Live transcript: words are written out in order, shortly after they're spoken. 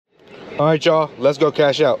All right, y'all, let's go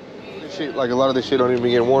cash out. This shit, like a lot of this shit don't even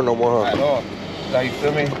be getting worn no more, huh? At all. Like, you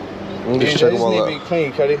feel me? Let me just check them all out. They need to be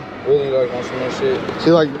clean, Cuddy. Really, like, on some more shit.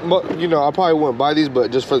 See, like, you know, I probably wouldn't buy these,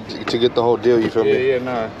 but just to get the whole deal, you feel me? Yeah,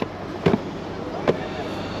 nah.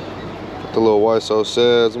 The little YSO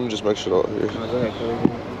says, let me just make sure all here.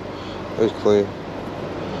 It's clean.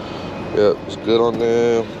 Yep, it's good on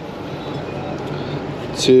them.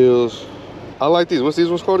 Teals. I like these. What's these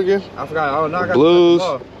ones called again? I forgot. Oh, no, I got blues.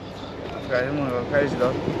 I forgot. Them ones go crazy,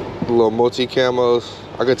 though. The little multi camos.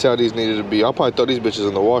 I could tell these needed to be. I'll probably throw these bitches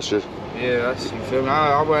in the washer. Yeah, that's, you feel me?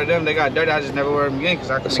 I wear them. They got dirty. I just never wear them again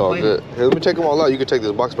because I couldn't clean good. Here, let me take them all out. You can take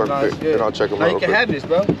this box back quick, and I'll check them out. You can have this,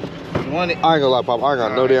 bro. You want it? I ain't gonna lie, Pop. I ain't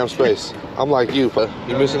got no damn space. I'm like you, but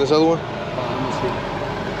you missing this other one?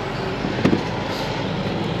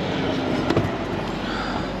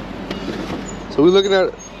 So we looking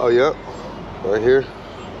at, oh yeah, right here.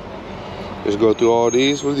 Just go through all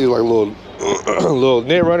these. What are these, like little little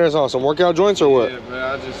knit runners on some workout joints or what? Yeah, but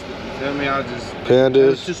I just, feel me, I just.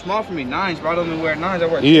 Pandas. It's too small for me. Nines, bro. I don't even wear nines. I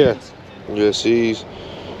wear tens. Yeah, C's.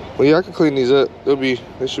 Well, yeah, I can clean these up. They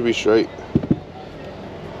should be straight.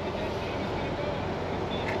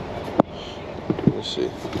 Let's see.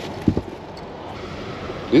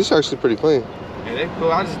 These are actually pretty clean. Yeah, they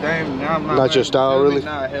cool. I just damn. Now I'm not your style, really?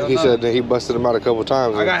 Nah, he said that he busted them out a couple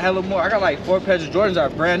times. I got hella more. I got like 4 pairs of Jordans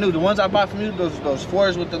that are brand new. The ones I bought from you, those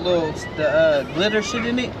fours with the little glitter shit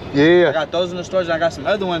in it. Yeah. I got those in the stores. And I got some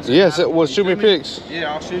other ones. Yes. Well, shoot me pics.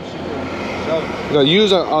 Yeah, I'll shoot you. So. No,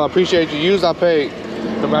 use. I appreciate you. Use. I paid.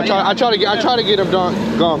 I try to get them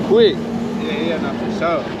gone quick. Yeah, not for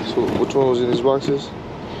sure. So which one was in these boxes?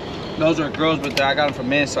 Those are girls, but I got them from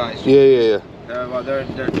men's size. Yeah. They're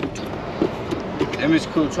them is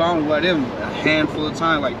cool too. I only wear them a handful of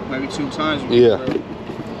times, like maybe 2 times. Yeah.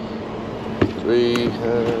 3.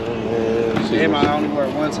 Damn, I only wear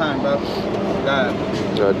it 1 time, bro. God.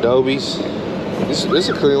 The Adobe's. This is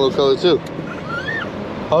a clean little color too.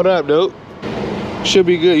 Hold up, dude. Should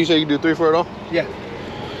be good. You say you can do 3 for it all? Yeah.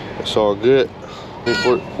 It's all good.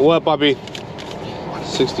 What, Poppy?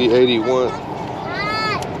 60, 81.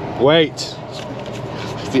 Wait.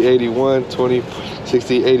 60, 81, 20.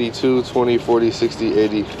 60, 82, 20, 40, 60,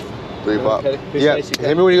 83, Pop. Yeah,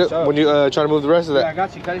 hit me when you try to move the rest of that. Yeah, I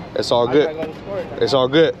got you, Cuddy. It's all good. It's all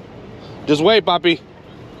good. Just wait, Poppy.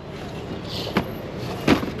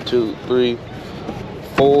 2, 3,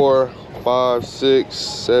 4, 5, 6,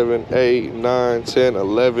 7, 8, 9, 10,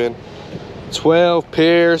 11, 12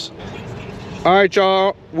 pairs. All right,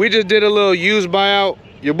 y'all. We just did a little used buyout.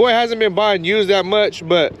 Your boy hasn't been buying used that much,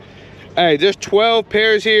 but hey, there's 12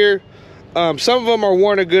 pairs here. Some of them are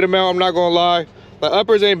worn a good amount, I'm not gonna lie. The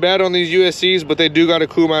uppers ain't bad on these USCs, but they do got a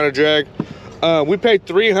cool amount of drag. We paid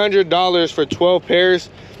 $300 for 12 pairs.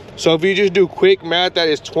 So if you just do quick math, that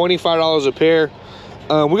is $25 a pair.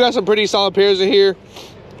 We got some pretty solid pairs in here.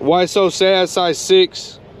 Why So Sad, size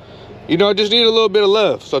 6. You know, just need a little bit of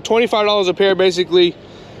love. So $25 a pair basically.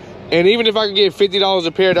 And even if I could get $50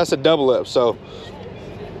 a pair, that's a double up. So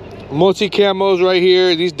multi camos right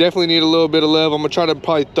here. These definitely need a little bit of love. I'm gonna try to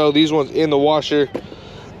probably throw these ones in the washer.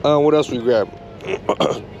 What else we grab?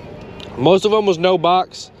 Most of them was no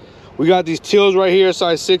box. We got these teals right here,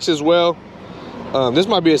 size 6 as well. This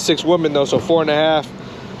might be a 6 woman though, so 4.5.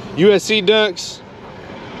 USC dunks.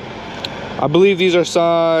 I believe these are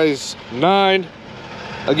size 9.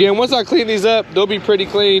 Again, once I clean these up, they'll be pretty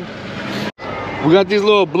clean. We got these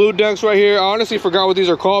little blue dunks right here. I honestly forgot what these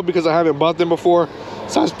are called because I haven't bought them before.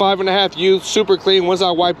 Size 5.5 youth, super clean. Once I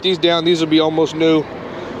wipe these down, these will be almost new.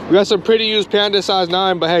 We got some pretty used Panda size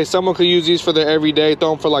 9, but hey, someone could use these for their everyday. Throw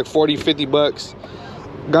them for like 40, 50 bucks.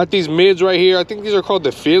 Got these mids right here. I think these are called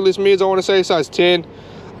the Fearless mids, I want to say, size 10.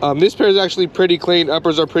 This pair is actually pretty clean.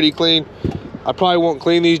 Uppers are pretty clean. I probably won't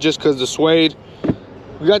clean these just because the suede.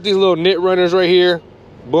 We got these little knit runners right here.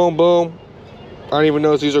 Boom, boom. I don't even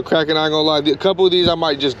know if these are cracking, I ain't gonna lie. A couple of these I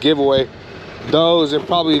might just give away. Those and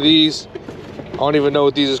probably these. I don't even know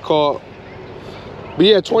what these is called. But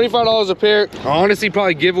yeah, $25 a pair. I honestly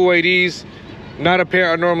probably give away these. Not a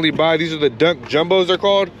pair I normally buy. These are the Dunk Jumbos they're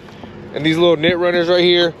called. And these little knit runners right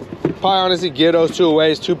here. Probably honestly give those 2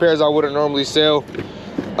 away. It's 2 pairs I wouldn't normally sell.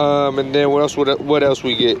 And then what else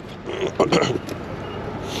we get?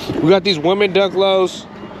 We got these women Dunk Lows.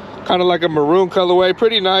 Kind of like a maroon colorway.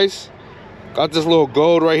 Pretty nice. Got this little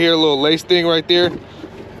gold right here. A little lace thing right there.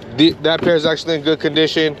 That pair is actually in good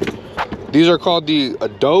condition. These are called the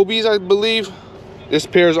Adobe's, I believe. This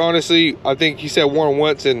pair is honestly, I think he said worn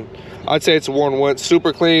once, and I'd say it's worn once.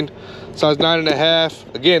 Super clean, size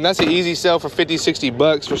 9.5. Again, that's an easy sell for 50, 60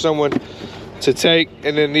 bucks for someone to take.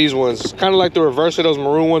 And then these ones, kind of like the reverse of those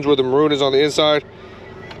maroon ones where the maroon is on the inside.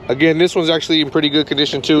 Again, this one's actually in pretty good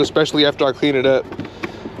condition too, especially after I clean it up.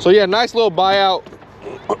 So yeah, nice little buyout.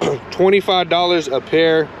 $25 a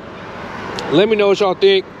pair. Let me know what y'all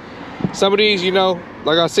think. Some of these, you know,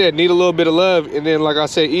 like I said, need a little bit of love. And then, like I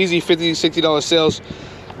said, easy $50, $60 sales.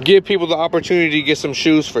 Give people the opportunity to get some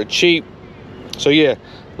shoes for cheap. So yeah,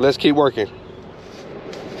 let's keep working.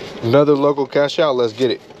 Another local cash out, let's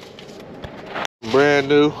get it. Brand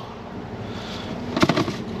new.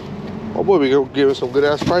 Oh boy, we gonna give it some good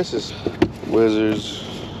ass prices. Wizards,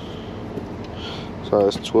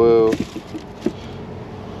 size 12.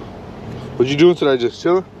 What you doing today? Just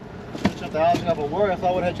chilling? At the house, got to work. I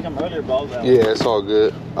thought I would have to come earlier, but yeah, it's all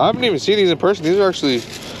good. I haven't even seen these in person. These are actually,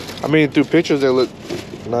 I mean, through pictures they look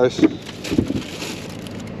nice.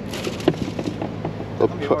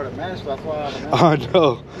 I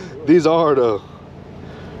know. These are though.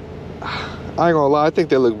 I ain't gonna lie, I think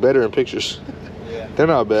they look better in pictures. Yeah. They're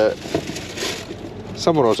not bad.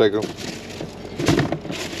 Someone will take them.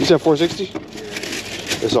 You said 460? Yeah.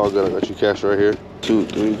 It's all good. I got you cash right here. 2,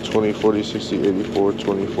 3, 20, 40, 60, 84,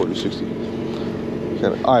 20, 40, 60.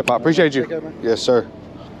 All right, Pop. Appreciate you. Yes, sir.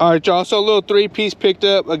 All right, y'all. So a little 3-piece picked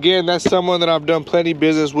up. Again, that's someone that I've done plenty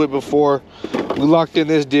business with before. We locked in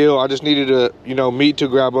this deal. I just needed to, you know, meet to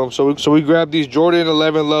grab them. So we grabbed these Jordan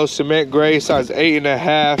 11 low cement gray, size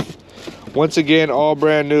 8.5. Once again, all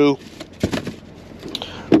brand new.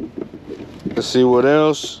 Let's see what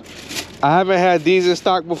else. I haven't had these in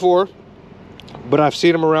stock before, but I've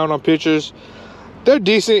seen them around on pictures. They're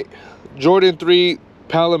decent. Jordan 3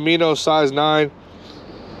 Palomino, size 9.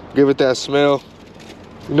 Give it that smell.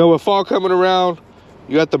 You know, with fall coming around,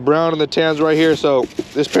 you got the brown and the tans right here, so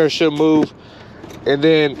this pair should move. And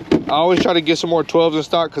then I always try to get some more 12s in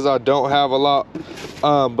stock because I don't have a lot.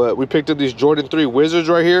 But we picked up these Jordan 3 Wizards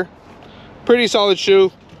right here. Pretty solid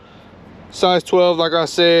shoe. Size 12, like I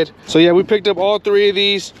said. So yeah, we picked up all 3 of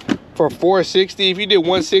these for $460. If you did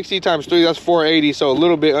 160 times 3, that's $480. So a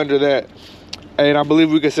little bit under that. And I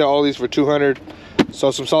believe we could sell all these for $200.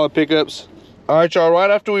 So some solid pickups. All right, y'all. Right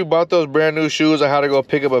after we bought those brand new shoes, I had to go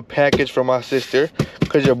pick up a package from my sister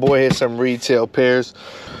because your boy hit some retail pairs.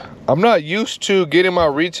 I'm not used to getting my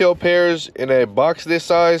retail pairs in a box this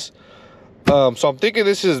size. So I'm thinking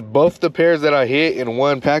this is both the pairs that I hit in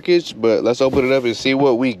one package, but let's open it up and see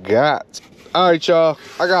what we got. All right, y'all.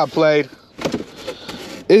 I got played.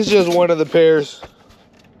 It's just one of the pairs.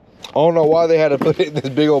 I don't know why they had to put it in this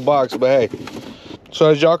big old box, but hey. So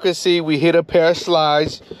as y'all can see, we hit a pair of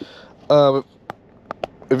slides.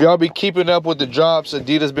 If y'all be keeping up with the drops,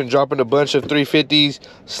 Adidas been dropping a bunch of 350s,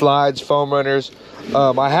 slides, foam runners.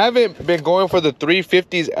 I haven't been going for the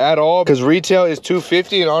 350s at all because retail is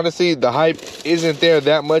 $250, and honestly, the hype isn't there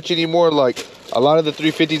that much anymore. Like, a lot of the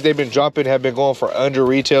 350s they've been dropping have been going for under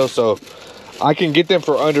retail, so I can get them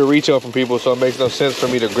for under retail from people, so it makes no sense for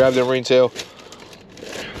me to grab them retail.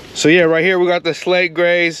 So yeah, right here we got the slate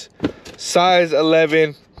grays, size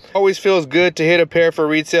 11. Always feels good to hit a pair for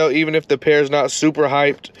retail, even if the pair is not super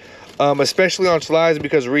hyped, especially on slides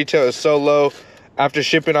because retail is so low. After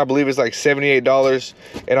shipping, I believe it's like $78,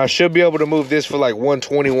 and I should be able to move this for like $120,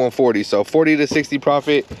 $140. So 40 to 60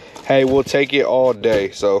 profit. Hey, we'll take it all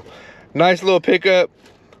day. So nice little pickup.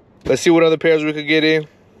 Let's see what other pairs we could get in.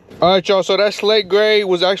 All right, y'all. So that slate gray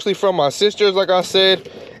was actually from my sister's, like I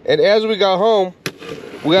said, and as we got home,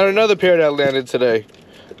 we got another pair that landed today.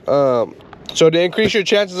 So to increase your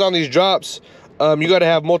chances on these drops, you got to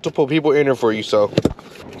have multiple people enter for you. So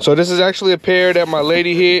this is actually a pair that my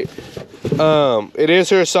lady hit. It is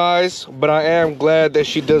her size, but I am glad that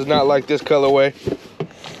she does not like this colorway.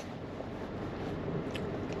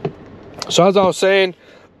 So as I was saying,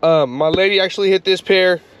 my lady actually hit this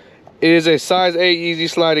pair. It is a size 8 easy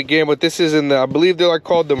slide again, but this is in the, I believe they're like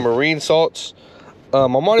called the marine salts.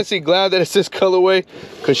 I'm honestly glad that it's this colorway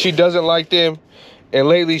because she doesn't like them. And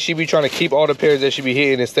lately, she be trying to keep all the pairs that she be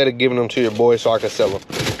hitting instead of giving them to your boy so I can sell them.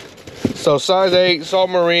 So size 8, salt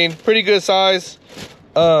marine, pretty good size.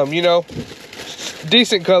 You know,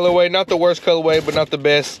 decent colorway, not the worst colorway, but not the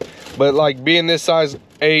best. But like being this size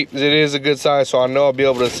 8, it is a good size, so I know I'll be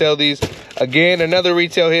able to sell these. Again, another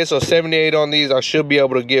retail hit, so 78 on these. I should be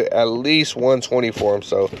able to get at least 120 for them.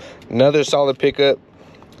 So another solid pickup.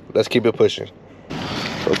 Let's keep it pushing.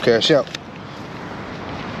 So cash out.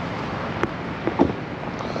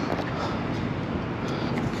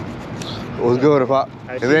 What's good, Pop?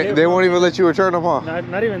 They won't even let you return them, huh?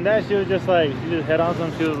 Not even that. She was just like, she just head on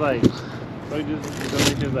them. She was like, fuck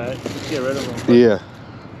this. She was like, just get rid of them. Yeah.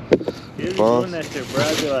 She was doing that shit, bro.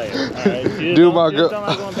 I'd be like, alright. Dude, my girl. Don't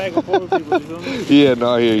like going back and forth with people, you feel me? Yeah,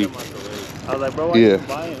 no, I hear you. I was like, bro, why Yeah. you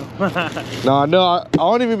buy them? No, I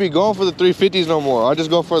don't even be going for the 350s no more. I just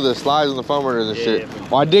go for the slides and the foam runners and shit.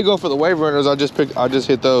 Well, I did go for the wave runners. I just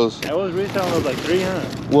hit those. That was retailing those like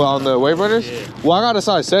 300. Well, on the wave runners? Yeah. Well, I got a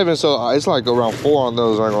size 7, so it's like around 4 on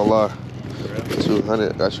those, I ain't gonna lie. Yeah.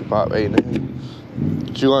 200, that should pop 8 and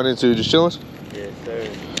What you going into? Just chilling? Yes, sir.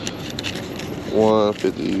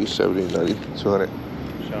 150, 70, 90, 200.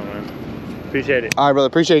 Show, man. Appreciate it. All right, brother,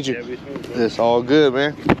 appreciate you. Yeah, be smooth, bro. It's all good,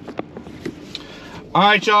 man. All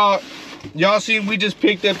right, y'all. Y'all see we just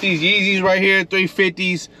picked up these Yeezys right here,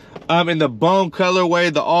 350s, in the bone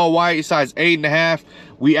colorway, the all white, size 8.5.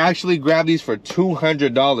 We actually grabbed these for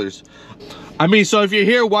 $200. I mean, so if you're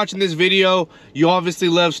here watching this video, you obviously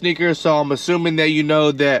love sneakers, so I'm assuming that you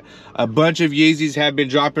know that a bunch of Yeezys have been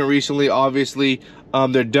dropping recently. Obviously,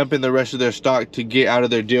 they're dumping the rest of their stock to get out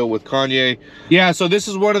of their deal with Kanye. Yeah, so this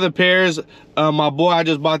is one of the pairs. My boy, I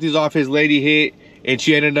just bought these off his lady hit, and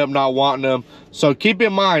she ended up not wanting them. So keep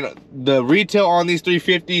in mind, the retail on these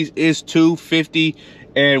 350s is $250,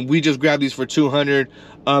 and we just grabbed these for $200.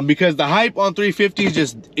 Because the hype on 350s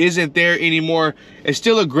just isn't there anymore. It's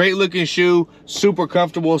still a great looking shoe, super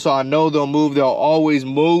comfortable, so I know they'll move. They'll always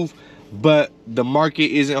move, but the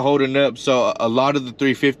market isn't holding up. So a lot of the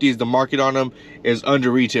 350s, the market on them is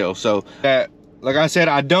under retail. So that, like I said,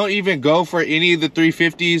 I don't even go for any of the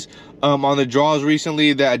 350s on the draws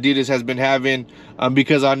recently that Adidas has been having,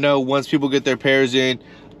 because I know once people get their pairs in,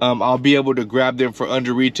 I'll be able to grab them for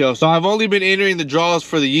under retail. So I've only been entering the draws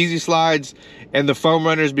for the Yeezy slides and the foam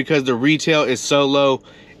runners because the retail is so low,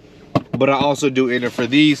 but I also do enter for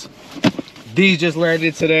these. These just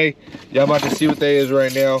landed today. Y'all about to see what they is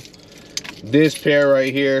right now. This pair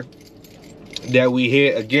right here that we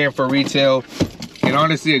hit again for retail, and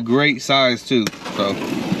honestly a great size too. So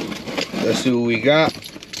let's see what we got.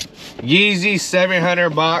 Yeezy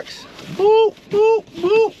 700 box. Boop, boop,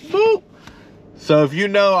 boop, boop. So if you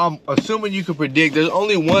know, I'm assuming you can predict, there's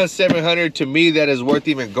only one 700 to me that is worth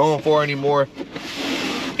even going for anymore.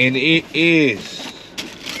 And it is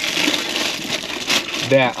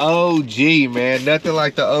that OG, man. Nothing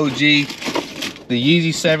like the OG. The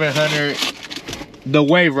Yeezy 700. The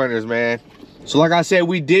Wave Runners, man. So like I said,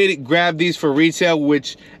 we did grab these for retail,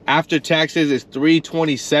 which after taxes is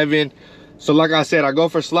 $327. So like I said, I go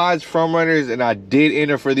for slides, foam runners, and I did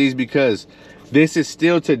enter for these because this is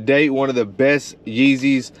still to date one of the best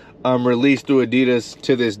Yeezys released through Adidas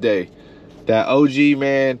to this day. That OG,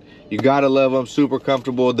 man, you gotta love them. Super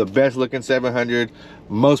comfortable, the best looking 700.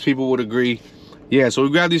 Most people would agree. Yeah, so we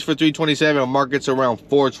grabbed these for $327. Market's around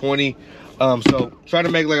 $420. So try to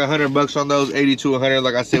make like $100 on those, 80 to 100.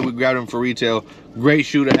 Like I said, we grabbed them for retail. Great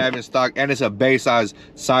shoe to have in stock, and it's a base size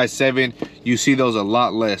 7. You see those a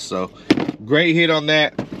lot less. So great hit on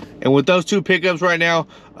that. And with those two pickups right now,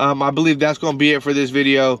 I believe that's going to be it for this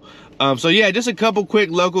video. So yeah, just a couple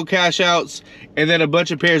quick local cash outs, and then a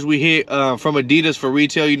bunch of pairs we hit from Adidas for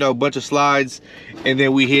retail, you know, a bunch of slides, and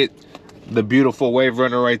then we hit the beautiful Wave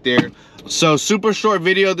Runner right there. So super short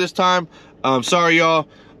video this time. Sorry y'all,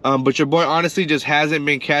 but your boy honestly just hasn't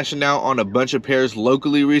been cashing out on a bunch of pairs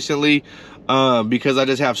locally recently, because I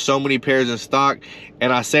just have so many pairs in stock,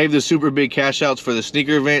 and I saved the super big cash outs for the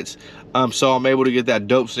sneaker events. So I'm able to get that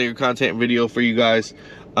dope sneaker content video for you guys.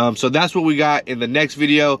 So that's what we got in the next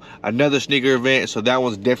video, another sneaker event. So that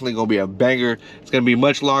one's definitely gonna be a banger. It's gonna be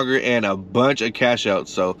much longer and a bunch of cash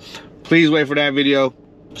outs, so please wait for that video.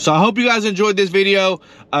 So I hope you guys enjoyed this video.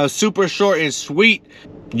 Super short and sweet.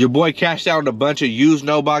 Your boy cashed out on a bunch of used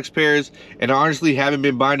no box pairs, and I honestly haven't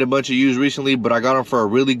been buying a bunch of used recently, but I got them for a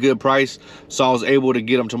really good price, so I was able to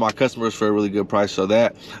get them to my customers for a really good price. So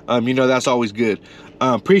that, you know, that's always good.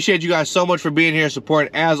 Appreciate you guys so much for being here and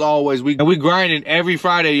supporting. As always, we grinding every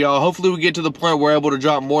Friday, y'all. Hopefully we get to the point where we're able to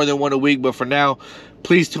drop more than one a week, but for now,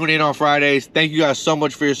 please tune in on Fridays. Thank you guys so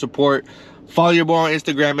much for your support. Follow your boy on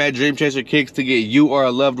Instagram at DreamChaserKicks to get you or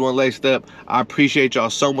a loved one laced up. I appreciate y'all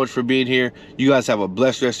so much for being here. You guys have a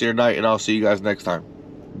blessed rest of your night, and I'll see you guys next time.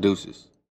 Deuces.